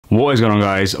What is going on,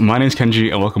 guys? My name is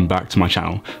Kenji and welcome back to my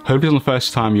channel. Hopefully it's not the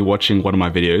first time you're watching one of my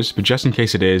videos, but just in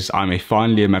case it is, I'm a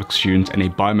final year medical student and a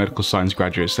biomedical science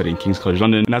graduate studying King's College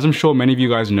London. And as I'm sure many of you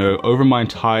guys know, over my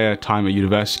entire time at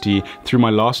university, through my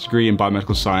last degree in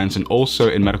biomedical science and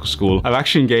also in medical school, I've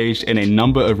actually engaged in a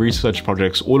number of research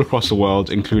projects all across the world,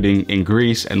 including in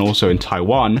Greece and also in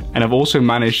Taiwan. And I've also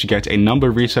managed to get a number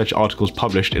of research articles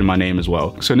published in my name as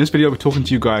well. So in this video, I'll be talking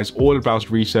to you guys all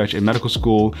about research in medical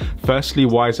school. Firstly,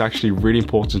 why it's actually really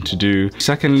important to do.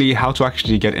 Secondly, how to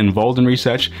actually get involved in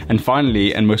research. And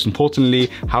finally, and most importantly,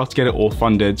 how to get it all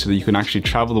funded so that you can actually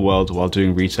travel the world while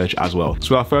doing research as well.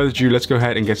 So without further ado, let's go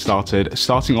ahead and get started.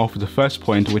 Starting off with the first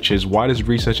point, which is why does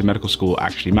research in medical school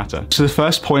actually matter? So the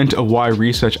first point of why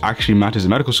research actually matters in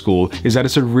medical school is that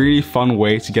it's a really fun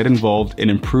way to get involved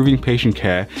in improving patient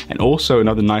care and also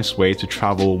another nice way to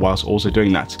travel whilst also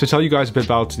doing that. To tell you guys a bit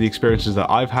about the experiences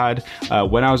that I've had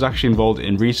when I was actually involved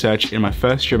in research in my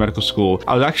first year of medical school,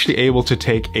 I was actually able to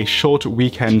take a short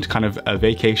weekend kind of a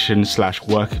vacation slash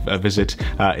work visit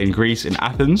in Greece, in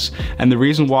Athens. And the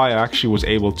reason why I actually was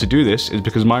able to do this is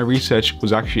because my research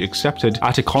was actually accepted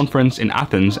at a conference in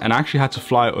Athens, and I actually had to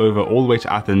fly over all the way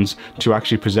to Athens to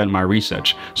actually present my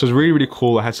research. So it was really, really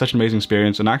cool. I had such an amazing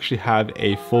experience, and I actually have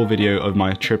a full video of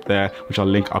my trip there, which I'll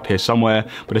link up here somewhere.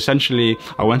 But essentially,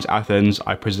 I went to Athens,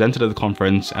 I presented at the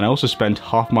conference, and I also spent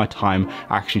half my time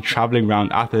actually traveling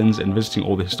around Athens and visiting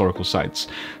all the historical sites.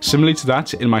 Similarly to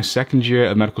that, in my second year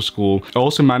of medical school, I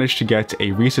also managed to get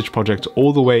a research project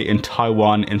all the way in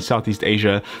Taiwan in Southeast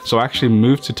Asia. So I actually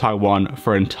moved to Taiwan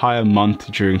for an entire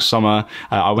month during summer.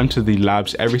 I went to the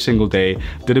labs every single day,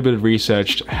 did a bit of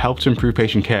research, helped to improve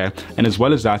patient care, and as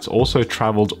well as that, also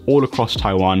traveled all across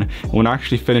Taiwan. And when I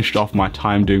actually finished off my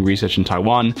time doing research in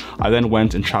Taiwan, I then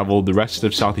went and traveled the rest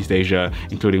of Southeast Asia,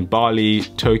 including Bali,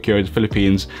 Tokyo, the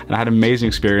Philippines, and I had an amazing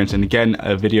experience. And again,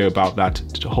 a video about that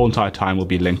whole entire time will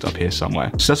be linked up here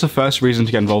somewhere. So that's the first reason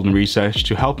to get involved in research,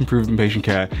 to help improve patient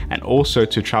care and also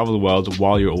to travel the world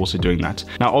while you're also doing that.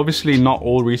 Now, obviously not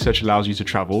all research allows you to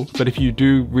travel, but if you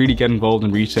do really get involved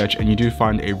in research and you do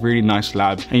find a really nice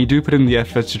lab and you do put in the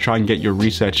effort to try and get your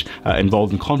research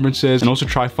involved in conferences and also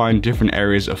try find different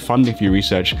areas of funding for your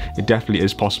research, it definitely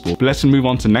is possible. But let's move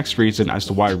on to the next reason as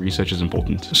to why research is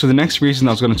important. So the next reason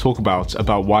I was going to talk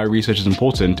about why research is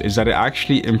important is that it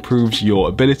actually improves your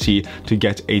ability to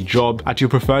get a job at your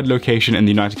preferred location in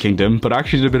the United Kingdom. But I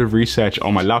actually did a bit of research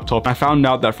on my laptop. I found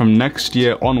out that from next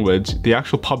year onwards, the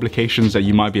actual publications that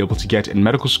you might be able to get in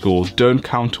medical school don't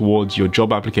count towards your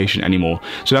job application anymore.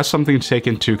 So that's something to take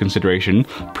into consideration.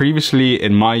 Previously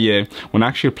in my year, when I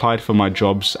actually applied for my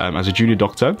jobs as a junior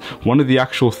doctor, one of the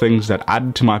actual things that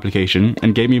added to my application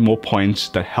and gave me more points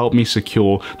that helped me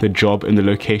secure the job in the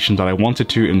location that I wanted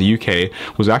to in the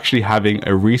UK was actually having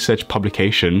a research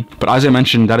publication. But as I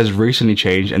mentioned, that has recently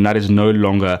changed and that is no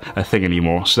longer a thing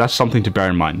anymore. So that's something to bear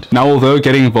in mind. Now, although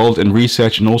getting involved in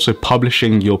research and also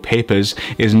publishing your papers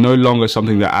is no longer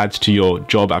something that adds to your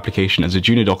job application as a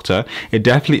junior doctor, it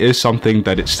definitely is something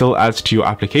that it still adds to your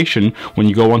application when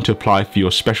you go on to apply for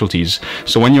your specialties.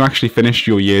 So when you actually finish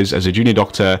your years as a junior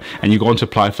doctor and you go on to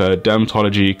apply for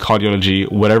dermatology,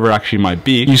 cardiology, whatever it actually might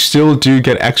be, you still do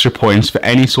get extra points for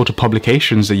any sort of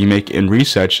publications that you make in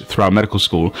research throughout medical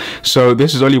school. So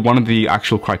this is only one of the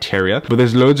actual criteria, but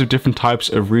there's loads of different types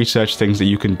of research things that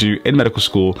you can do in medical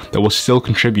school that will still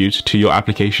contribute to your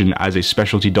application as a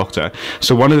specialty doctor.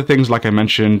 So one of the things, like I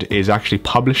mentioned, is actually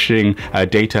publishing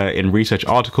data in research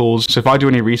articles. So if I do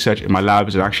any research in my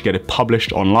labs and actually get it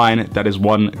published online, that is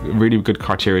one really good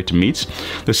criteria to meet.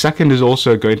 The second is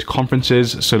also going to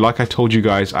conferences. So like I told you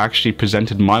guys, I actually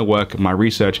presented my work, my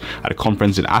research at a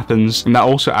conference in Athens, and that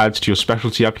also adds to your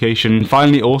specialty application. And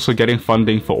finally, also getting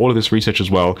funding for all of this research as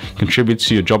well contributes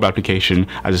to your job application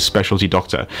as a specialty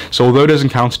doctor. So although it doesn't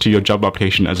count to your job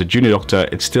application as a junior doctor,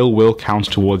 it still will count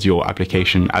towards your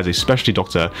application as a specialty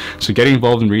doctor. So getting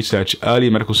involved in research early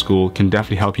in medical school can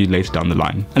definitely help you later down the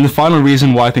line. And the final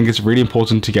reason why I think it's really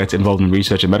important to get involved in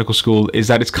research in medical school is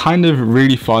that it's kind of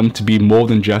really fun to be more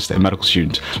than just a medical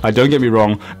student. Like, don't get me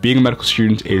wrong, being a medical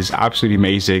student is absolutely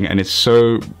amazing and it's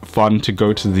so fun to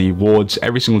go to the wards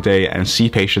every single day and see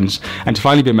patients and to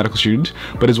finally be a medical student.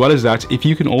 But as well as that, if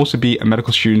you can also be a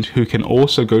medical student who can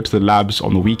also go to the labs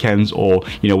on the weekends or,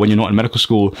 you know, when you're not in medical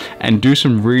school and do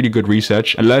some really good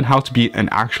research and learn how to be an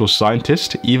actual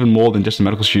scientist, even more than just a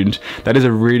medical student, that is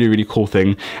a really, really cool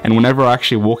thing. And whenever I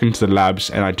actually walk into the labs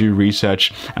and I do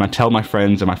research and I tell my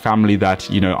friends and my family that,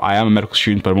 you know, I am a medical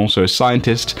student, but I'm also a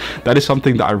scientist, that is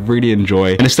something that I really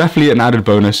enjoy. And it's definitely an added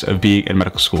bonus of being in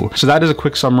medical school. So that is a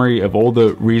quick summary of all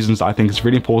the reasons I think it's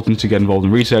really important to get involved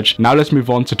in research. Now let's move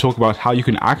on to talk about how you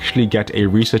can actually get a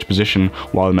research position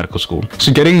while in medical school.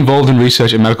 So getting involved in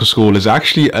research in medical school is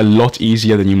actually a lot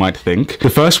easier than you might think.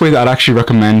 The first way that I'd actually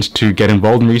recommend to get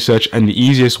involved in research, and the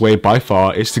easiest way by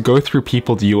far, is to go through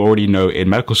people that you already know in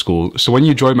medical school. So when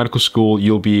you join medical school,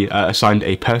 you'll be assigned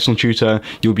a personal tutor,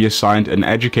 you'll be assigned an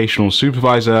educational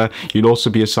supervisor, you'll also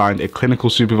be assigned a clinical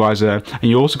supervisor, and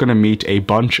you're also going to meet a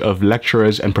bunch of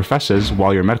lecturers and professors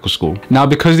while you're in medical school. Now,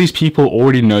 because these people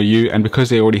already know you and because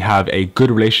they already have a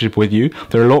good relationship with you,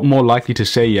 they're a lot more likely to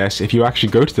say yes if you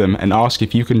actually go to them and ask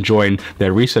if you can join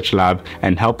their research lab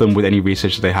and help them with any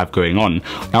research that they have going on.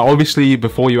 Now, obviously,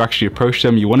 before you actually approach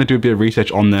them, you want to do a bit of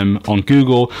research on them on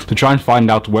Google to try and find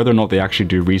out whether or not they actually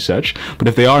do research. But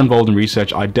if they are involved in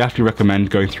research, I definitely recommend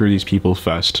going through these people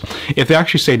first. If they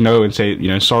actually say no and say, you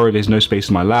know, sorry, there's no space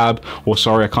in my lab, or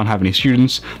sorry, I can't have any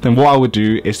students, then what I would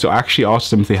do is to actually ask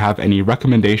them if they have any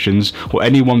recommendations or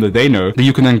anyone that they know that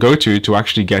you can then go to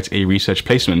actually get a research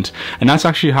placement. And that's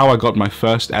actually how I got my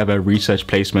first ever research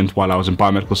placement while I was in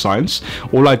biomedical science.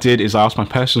 All I did is I asked my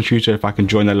personal tutor if I can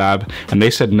join their lab, and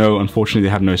they said no, unfortunately they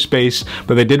have no space,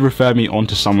 but they did refer me on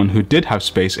to someone who did have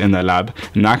space in their lab,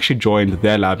 and I actually joined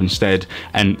their lab instead,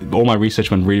 and all my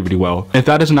research went really, really well. If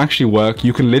that doesn't actually work,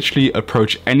 you can literally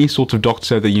approach any sort of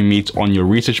doctor that you meet on your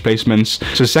research placements.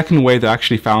 So the second way that I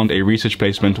actually found a research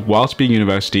placement whilst being in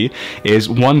university is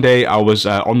one day I was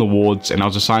on the wards and I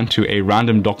was assigned to a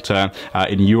random doctor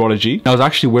in urology. I was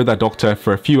actually with that doctor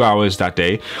for a few hours that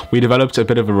day. We developed a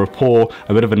bit of a rapport,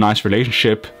 a bit of a nice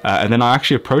relationship, and then I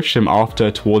actually approached him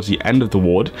after towards the end of the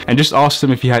ward and just asked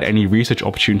him if he had any research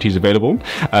opportunities available.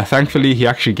 Thankfully, he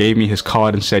actually gave me his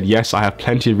card and said, yes, I have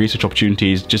plenty of research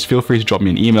opportunities, just feel free to drop me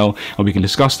an email and we can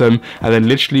discuss them. And then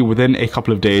literally within a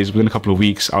couple of days, within a couple of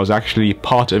weeks, I was actually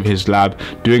part of his lab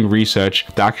doing research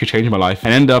that actually changed my life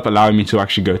and ended up allowing me to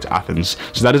actually go to Athens.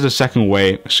 So that is the second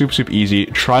way, super, super easy.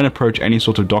 Try and approach any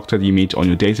sort of doctor that you meet on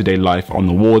your day-to-day life on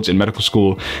the wards in medical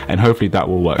school, and hopefully that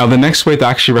will work. Now, the next way that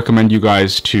I actually recommend you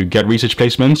guys to get research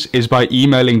placements is by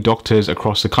emailing doctors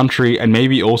across the country and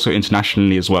maybe also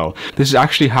internationally as well. This is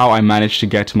actually how I managed to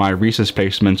get my research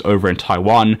placement over in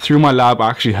Taiwan. Through my lab, I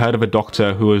actually heard of a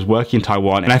doctor who was working in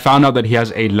Taiwan, and I found out that he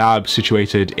has a lab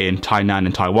situated in Tainan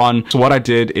in Taiwan. So what I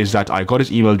did is that I got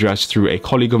his email address through a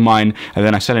colleague of mine, and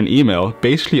then I sent an email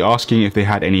basically asking if they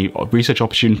had any research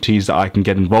opportunities that I can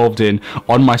get involved in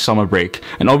on my summer break.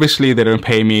 And obviously they don't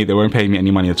pay me, they weren't paying me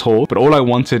any money at all, but all I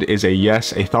wanted is a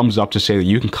yes, a thumbs up to say that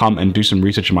you can come and do some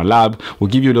research in my lab, we'll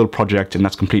give you a little project, and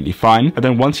that's completely fine. And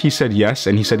then once he said yes,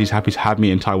 and he said he's happy to have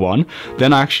me in Taiwan,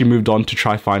 then I actually moved on to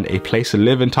try find a place to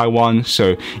live in Taiwan,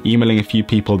 so emailing a few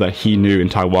people that he knew in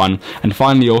Taiwan, and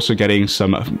finally also getting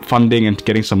some funding and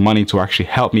getting some money to actually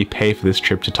help me pay for this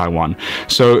trip to Taiwan.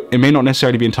 So it may not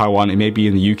necessarily be in Taiwan, it may be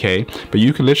in the UK, but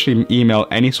you can literally email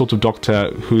any sort of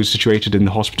doctor who's situated in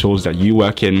the hospitals that you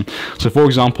work in. So for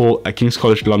example, at King's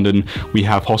College London, we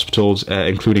have hospitals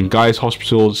including Guy's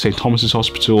Hospital, St. Thomas's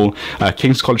Hospital,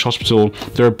 King's College Hospital.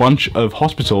 There are a bunch of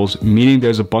hospitals, meaning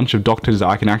there's a bunch of doctors that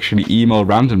I can actually email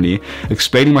randomly,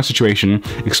 explaining my situation,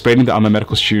 explaining that I'm a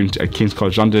medical student at King's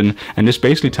College London, and just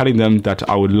basically telling them that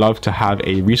I would love to have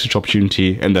a research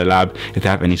opportunity in their lab if they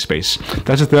have any space.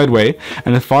 That's the third way.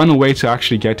 And the final way to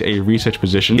actually get a research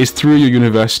position is through your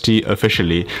university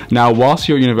officially. Now, whilst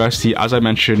you're at university, as I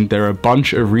mentioned, there are a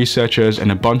bunch of researchers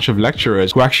and a bunch of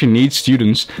lecturers who actually need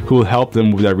students who will help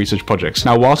them with their research projects.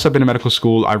 Now, whilst I've been in medical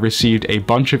school, I received a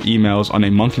bunch of emails on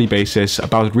a monthly basis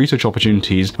about research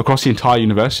opportunities across the entire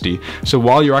university. So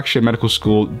while you're actually in medical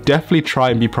school, definitely try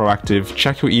and be proactive,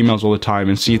 check your emails all the time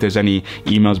and see if there's any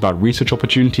emails about research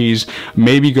opportunities.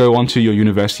 Maybe go onto your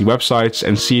university websites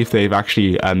and see if they've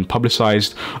actually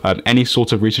publicized any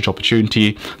sort of research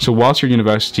opportunity. So whilst you're in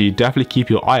university, definitely keep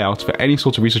your eye out for any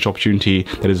sort of research opportunity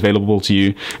that is available to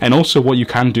you. And also what you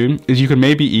can do is you can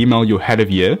maybe email your head of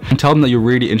year and tell them that you're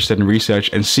really interested in research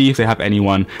and see if they have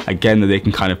anyone, again, that they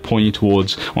can kind of point you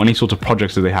towards or any sort of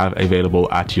projects that they have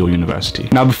available at your university.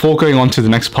 Now, before going on to the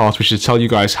next part, which is to tell you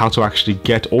guys how to actually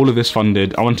get all of this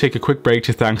funded, I want to take a quick break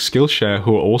to thank Skillshare,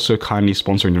 who are also kindly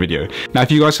sponsoring the video. Now,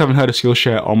 if you guys haven't heard of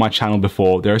Skillshare on my channel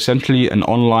before, they're essentially an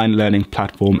online learning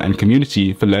platform and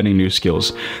community for learning new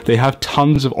skills. They have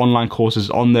tons of online courses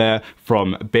on there,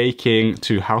 from baking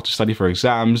to how to study for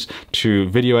exams to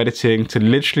video editing to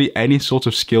literally any sort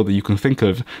of skill that you can think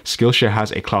of. Skillshare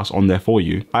has a class on there for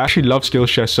you. I actually love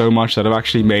Skillshare so much that I've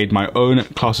actually made my own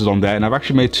classes on there, and I've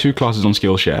actually made 2 classes on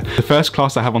Skillshare. The first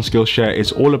class I have on Skillshare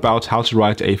is all about how to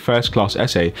write a first class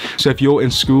essay. So if you're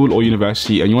in school or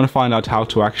university and you want to find out how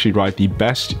to actually write the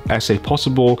best essay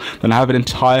possible, then I have an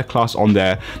entire class on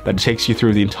there that takes you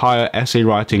through the entire essay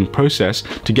writing process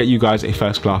to get you guys a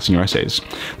first class in your essays.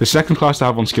 The second class I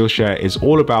have on Skillshare is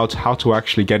all about how to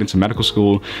actually get into medical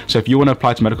school school. So if you want to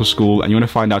apply to medical school and you want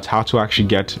to find out how to actually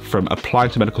get from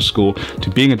applying to medical school to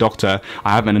being a doctor,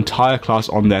 I have an entire class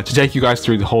on there to take you guys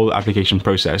through the whole application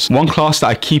process. One class that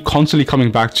I keep constantly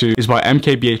coming back to is by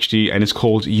MKBHD, and it's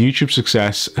called YouTube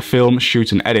Success, Film,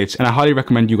 Shoot and Edit, and I highly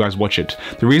recommend you guys watch it.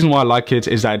 The reason why I like it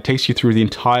is that it takes you through the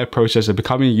entire process of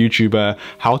becoming a YouTuber,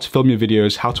 how to film your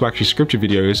videos, how to actually script your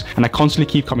videos, and I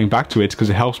constantly keep coming back to it because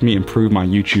it helps me improve my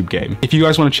YouTube game. If you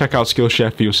guys want to check out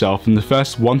Skillshare for yourself, then the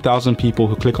first 1,000 people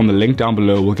who click on the link down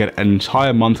below will get an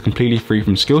entire month completely free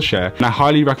from Skillshare, and I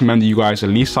highly recommend that you guys at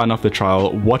least sign up for the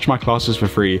trial, watch my classes for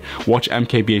free, watch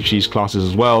MKBHD's classes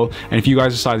as well, and if you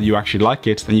guys decide that you actually like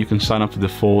it, then you can sign up for the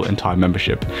full entire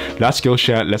membership. That's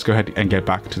Skillshare. Let's go ahead and get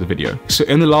back to the video. So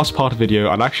in the last part of the video,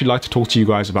 I'd actually like to talk to you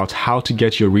guys about how to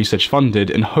get your research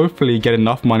funded and hopefully get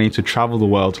enough money to travel the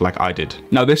world like I did.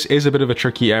 Now this is a bit of a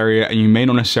tricky area and you may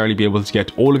not necessarily be able to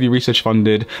get all of your research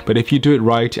funded, but if you do it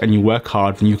right and you work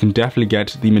hard, then you can definitely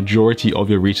get the majority of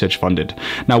your research funded.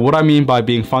 Now what I mean by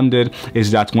being funded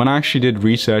is that when I actually did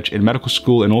research in medical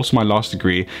school and also my last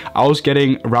degree, I was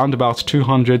getting around about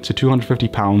 £200 to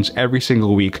 £250 every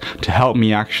single week to help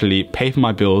me actually pay for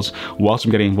my bills whilst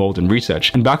I'm getting involved in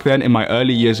research. And back then in my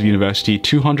early years of university,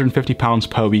 £250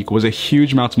 per week was a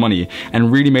huge amount of money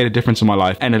and really made a difference in my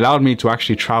life and allowed me to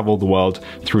actually travel the world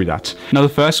through that. Now the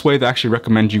first way that I actually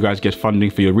recommend you guys get funding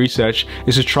for your research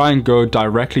is to try and go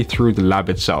directly through the lab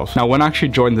itself. Now when I actually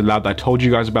joined the lab that I told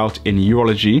you guys about in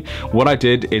urology, what I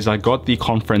did is I got the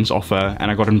conference offer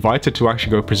and I got invited to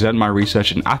actually go present my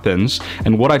research in Athens,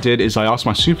 and what I did is I asked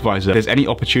my supervisor if there's any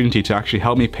opportunity to actually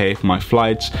help me pay for my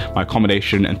flights, my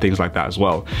accommodation and things like that as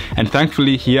well. And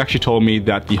thankfully he actually told me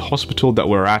that the hospital that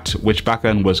we're at, which back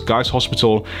then was Guy's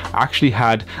Hospital, actually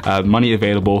had money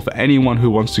available for anyone who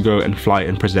wants to go and fly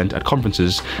and present at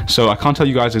conferences. So I can't tell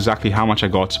you guys exactly how much I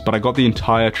got, but I got the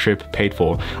entire trip paid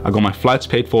for. I got my flights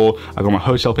paid for, I got my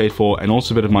hotel paid for, and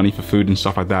also a bit of money for food and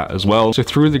stuff like that as well. So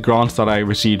through the grants that I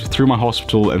received through my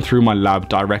hospital and through my lab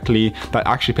directly, that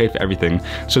actually paid for everything.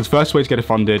 So the first way to get it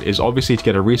funded is obviously to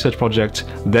get a research project,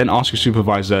 then ask your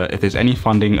supervisor if there's any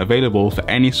funding available for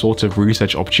any sort of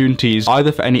research opportunities,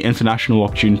 either for any international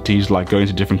opportunities like going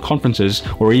to different conferences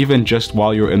or even just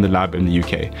while you're in the lab in the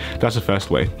UK. That's the first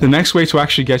way. The next way to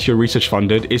actually get your research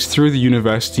funded is through the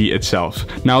university itself.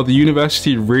 Now the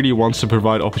university really wants to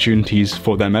provide opportunities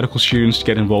for their medical students to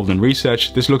get involved in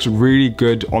research. This looks really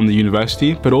good on the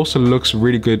university, but also looks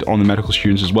really good on the medical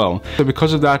students as well. So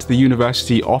because of that, the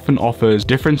university often offers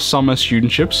different summer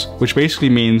studentships, which basically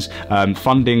means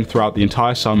funding throughout the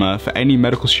entire summer for any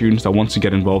medical students that want to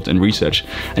get involved in research.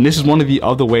 And this is one of the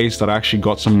other ways that I actually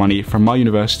got some money from my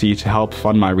university to help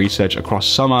fund my research across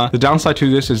summer. The downside to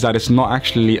this is that it's not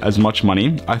actually as much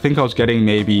money. I think I was getting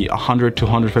maybe £100 to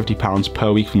 £150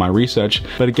 per week for my research.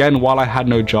 But again, while I had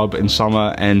no job in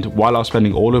summer and while I was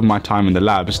spending all of my time in the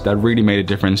labs, that really made a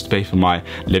difference to pay for my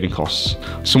living costs.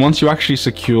 So once you actually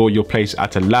secure your place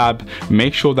at a lab,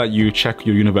 make sure that you check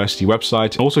your university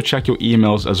website and also check your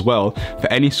emails as well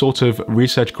for any sort of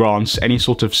research grants, any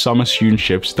sort of summer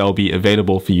studentships that will be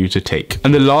available for you to take.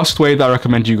 And the last way that I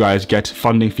recommend you guys get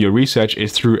funding for your research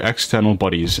is through external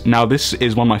bodies. Now this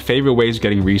is one of my favorite ways of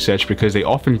getting research because they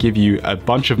often give you a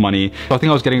bunch of money. So I think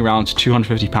I was getting around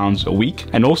 £250 a week,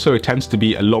 and also it tends to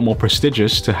be a lot more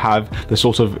prestigious to have the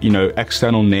sort of, you know,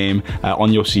 external name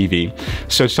on your CV.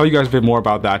 So to tell you guys a bit more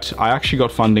about that, I actually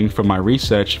got funding for my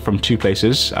research from two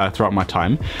places throughout my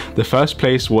time. The first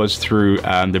place was through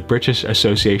the British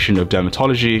Association of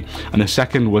Dermatology, and the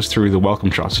second was through the Wellcome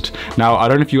Trust. Now I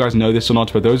don't know if you guys know this or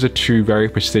not, but those are two very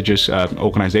prestigious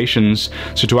organizations.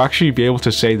 So to actually be able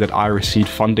to say that I received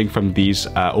funding from these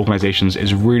organizations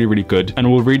is really, really good and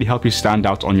will really help you stand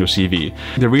out on your CV.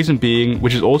 The reason being,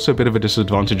 which is also a bit of a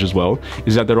disadvantage as well,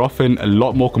 is that they're often a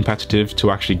lot more competitive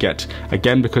to actually get.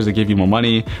 Again, because they give you more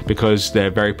money, because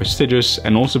they're very prestigious,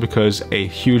 and also because a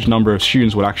huge number of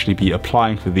students will actually be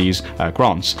applying for these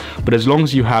grants. But as long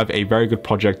as you have a very good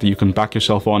project that you can back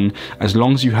yourself on, as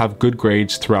long as you have good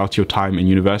grades throughout your time in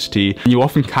university, you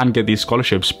often can get these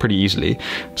scholarships pretty easily.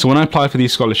 So when I applied for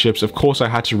these scholarships, of course I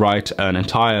had to write an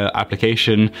entire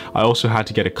application. I also had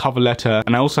to get a cover letter,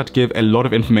 and I also had to give a lot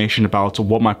of information about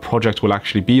what my project will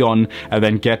actually be on, and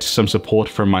then get some support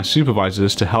from my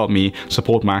supervisors to help me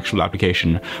support my actual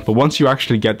application. But once you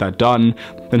actually get that done,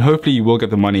 then hopefully you will get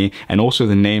the money and also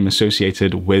the name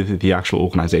associated with the actual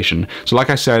organization. So like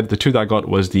I said, the two that I got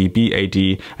was the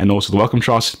BAD and also the Wellcome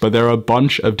Trust, but there are a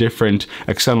bunch of different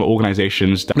external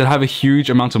organizations that have a huge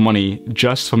amount of money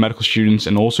just for medical students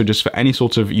and also just for any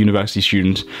sort of university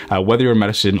student, whether you're in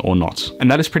medicine or not. And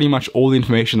that is pretty much all the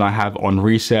information that I have on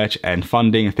research and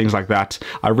funding and things like that.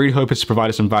 I really hope it's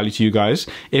provided some value to you guys.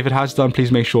 If it has done, please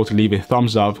please make sure to leave a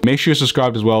thumbs up. Make sure you're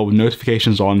subscribed as well with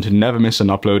notifications on to never miss an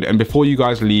upload. And before you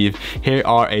guys leave, here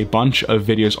are a bunch of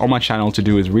videos on my channel to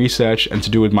do with research and to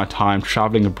do with my time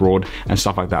traveling abroad and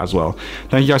stuff like that as well.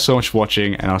 Thank you guys so much for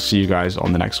watching, and I'll see you guys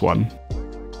on the next one.